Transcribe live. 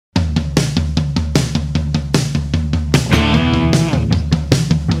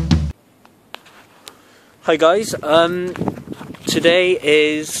Hi guys, today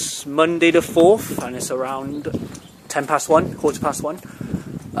is Monday the 4th and it's around 10 past 1, quarter past 1.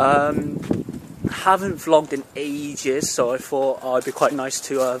 Haven't vlogged in ages, so I thought it'd be quite nice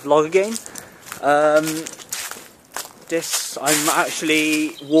to vlog again. I'm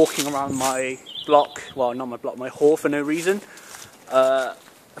actually walking around my block, well not my block, my hall for no reason.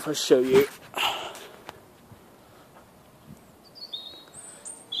 If I show you.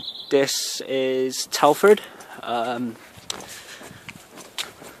 This is Telford. The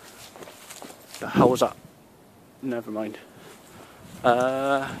hell was that? Never mind.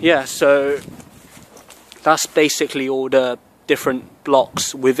 Yeah, so that's basically all the different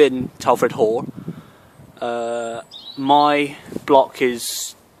blocks within Telford Hall. My block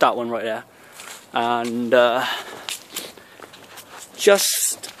is that one right there, and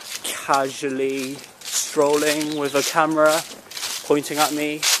just casually strolling with a camera pointing at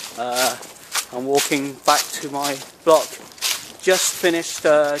me. I'm walking back to my block. Just finished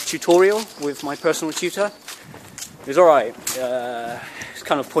a tutorial with my personal tutor. It was alright. It's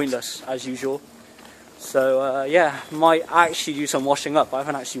kind of pointless as usual. So yeah, might actually do some washing up. I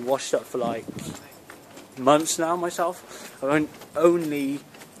haven't actually washed up for like months now myself. I've only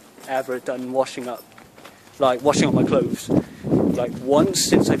ever done washing up my clothes like once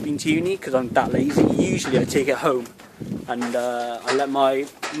since I've been to uni, because I'm that lazy. Usually I take it home and I let my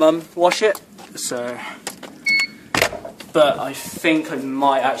mum wash it. So, but I think I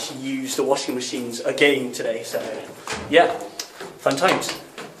might actually use the washing machines again today. So yeah, fun times.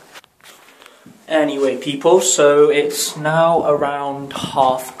 Anyway people, so it's now around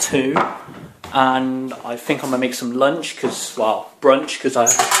 2:30 and I think I'm gonna make some lunch, brunch, because I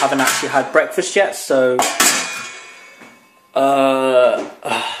haven't actually had breakfast yet. So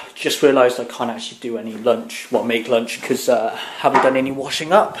just realised I can't actually do any make lunch, because I haven't done any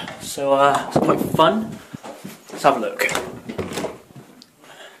washing up. So it's quite fun. Let's have a look.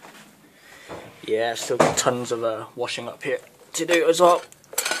 Yeah, still got tons of washing up here to do as well.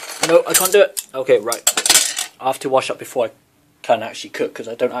 No, I can't do it. Okay, right. I have to wash up before I can actually cook, because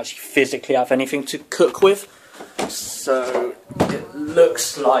I don't actually physically have anything to cook with. So it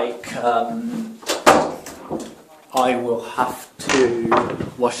looks like I will have to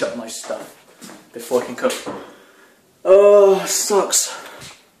wash up my stuff before I can cook. Oh, sucks.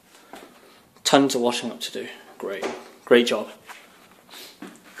 Tons of washing up to do. Great job.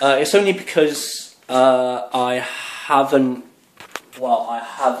 It's only because I haven't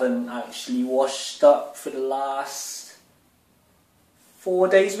actually washed up for the last 4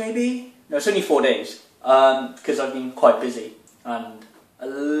 days maybe? No, it's only 4 days. Because I've been quite busy and a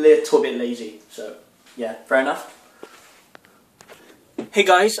little bit lazy. So yeah, fair enough. Hey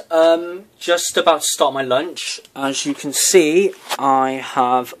guys, just about to start my lunch. As you can see, I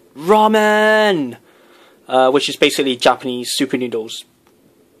have ramen, which is basically Japanese super noodles,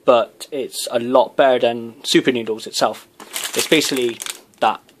 but it's a lot better than super noodles itself. It's basically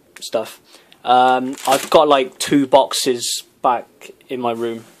that stuff. I've got like 2 boxes back in my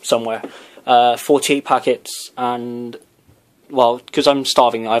room somewhere, 48 packets, and well, because I'm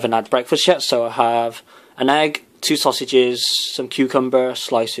starving, I haven't had breakfast yet, so I have an egg, 2 sausages, some cucumber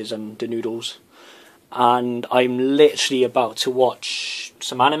slices, and the noodles. And I'm literally about to watch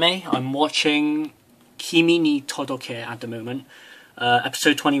some anime. I'm watching Kimi ni Todoke at the moment,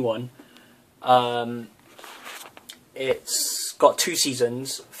 episode 21. It's got 2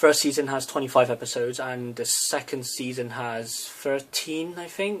 seasons. First season has 25 episodes, and the second season has 13, I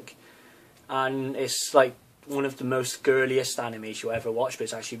think. And it's like one of the most girliest animes you'll ever watch, but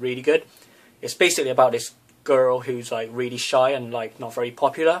it's actually really good. It's basically about this girl who's like really shy and like not very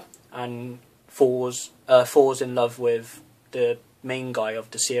popular, and falls in love with the main guy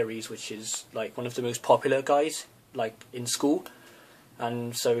of the series, which is like one of the most popular guys like in school.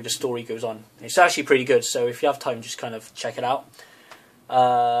 And so the story goes on. It's actually pretty good, so if you have time, just kind of check it out.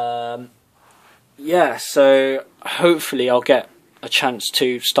 Yeah, so hopefully I'll get a chance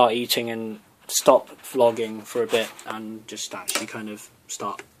to start eating and stop vlogging for a bit and just actually kind of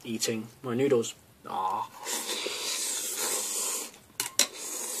start eating my noodles. Aww.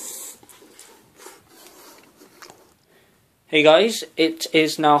 Hey guys, it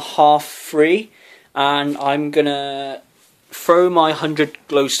is now 3:30 and I'm gonna throw my 100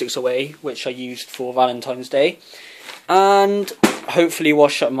 glow sticks away, which I used for Valentine's Day, and hopefully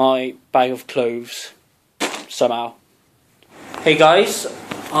wash up my bag of clothes somehow. Hey guys,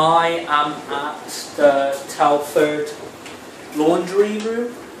 I am at the Telford laundry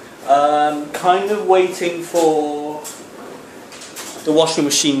room. Kind of waiting for the washing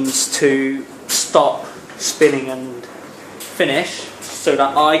machines to stop spinning and finish so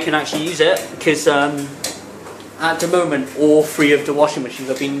that I can actually use it, because at the moment all 3 of the washing machines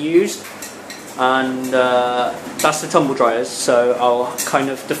are being used, and that's the tumble dryers. So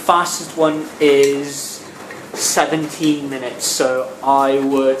the fastest one is 17 minutes, so I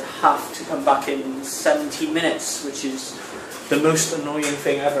would have to come back in 17 minutes, which is the most annoying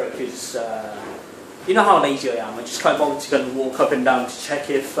thing ever, because you know how lazy I am. I just can't bother to go and walk up and down to check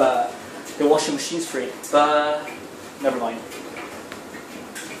if the washing machine's free, but never mind.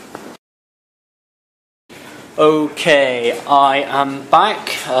 Okay, I am back.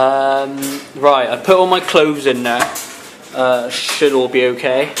 Right, I put all my clothes in there. Should all be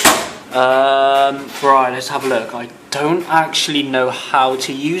okay. Right, let's have a look. I don't actually know how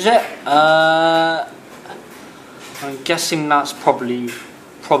to use it. I'm guessing that's probably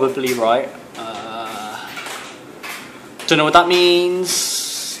right. Don't know what that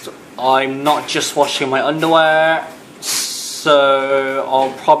means. I'm not just washing my underwear, so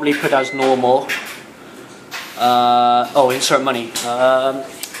I'll probably put it as normal. Insert money.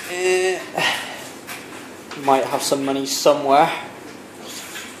 Might have some money somewhere.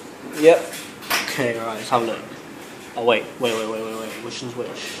 Yep. Okay, right, let's have a look. Oh wait. Which one's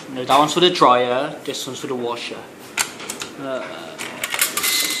which? No, that one's for the dryer, this one's for the washer. Let's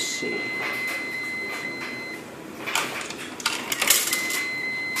see.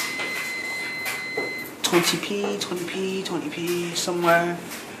 $20p somewhere.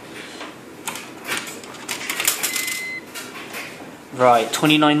 Right,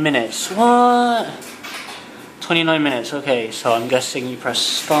 29 minutes. What? 29 minutes, okay, so I'm guessing you press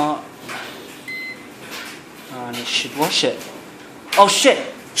start and it should wash it. Oh shit!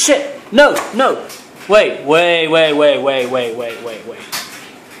 No! Wait.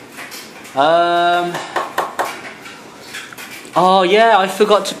 Oh yeah, I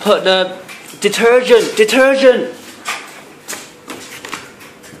forgot to put the detergent!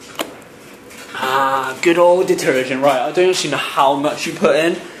 Good old detergent, right, I don't actually know how much you put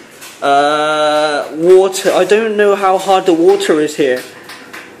in. Water, I don't know how hard the water is here.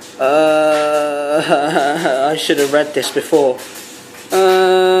 I should have read this before.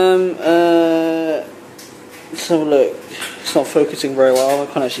 Let's have a look. It's not focusing very well, I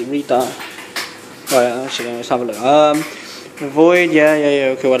can't actually read that. Right, actually, let's have a look. Avoid,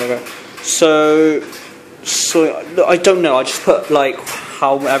 yeah, okay, whatever. So I don't know, I just put like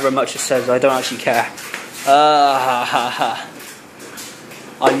however much it says, I don't actually care.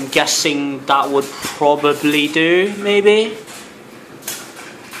 I'm guessing that would probably do, maybe.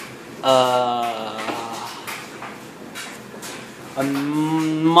 I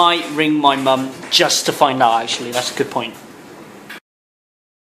might ring my mum just to find out, actually, that's a good point.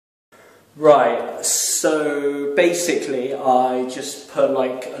 Right, so basically I just put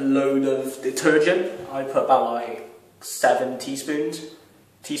like a load of detergent. I put about like 7 tablespoons,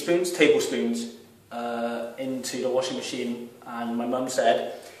 into the washing machine, and my mum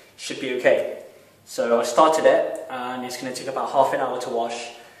said should be okay. So I started it, and it's going to take about half an hour to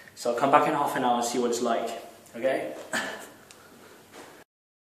wash. So I'll come back in half an hour and see what it's like. Okay?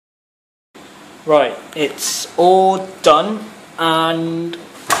 Right, it's all done, and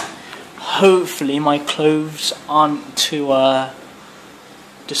hopefully my clothes aren't too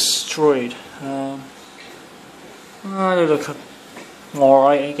destroyed. They look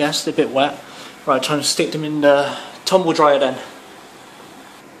alright, I guess. They're a bit wet. Right, trying to stick them in the tumble dryer then.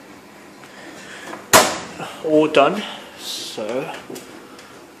 All done. So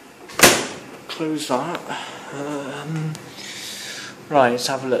close that. Right, let's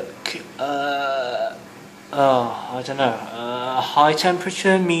have a look. I don't know. High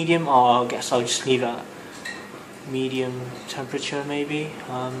temperature, medium. I guess I'll just leave it at medium temperature, maybe.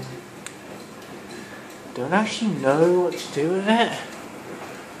 Don't actually know what to do with it.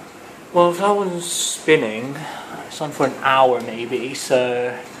 Well, if that one's spinning, it's on for an hour maybe,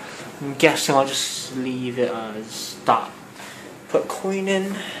 so I'm guessing I'll just leave it as that. Put a coin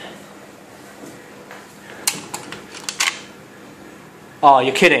in. Oh,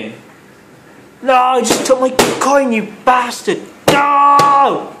 you're kidding. No, I just took my coin, you bastard.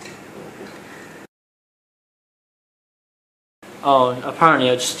 No! Oh, apparently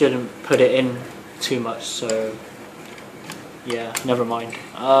I just didn't put it in too much, so yeah, never mind.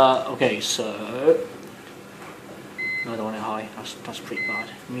 Okay, so no, I don't want it high. That's pretty bad.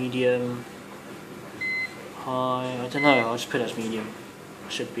 Medium, high. I don't know. I'll just put it as medium.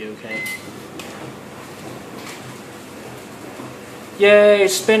 Should be okay. Yay!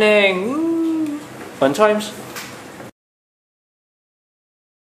 Spinning. Woo! Fun times.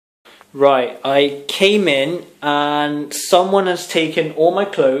 Right, I came in and someone has taken all my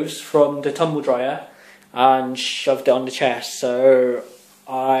clothes from the tumble dryer and shoved it on the chest, so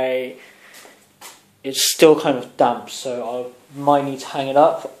I it's still kind of damp, so I might need to hang it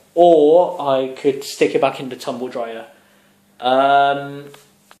up, or I could stick it back in the tumble dryer.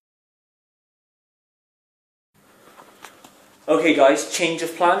 Okay guys, change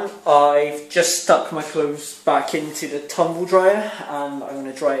of plan. I've just stuck my clothes back into the tumble dryer and I'm going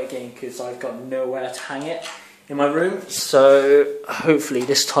to dry it again because I've got nowhere to hang it in my room. So hopefully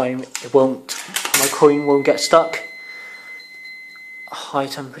this time my coin won't get stuck. High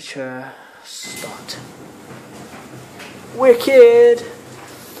temperature, start. Wicked!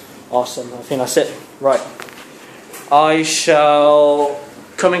 Awesome, I think that's it. Right. I shall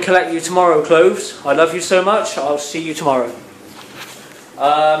come and collect you tomorrow, Cloves. I love you so much. I'll see you tomorrow.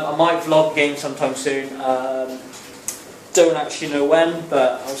 I might vlog again sometime soon. Don't actually know when,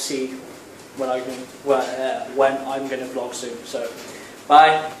 but I'll see when I'm going to vlog soon. So,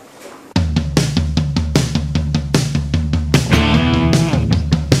 bye.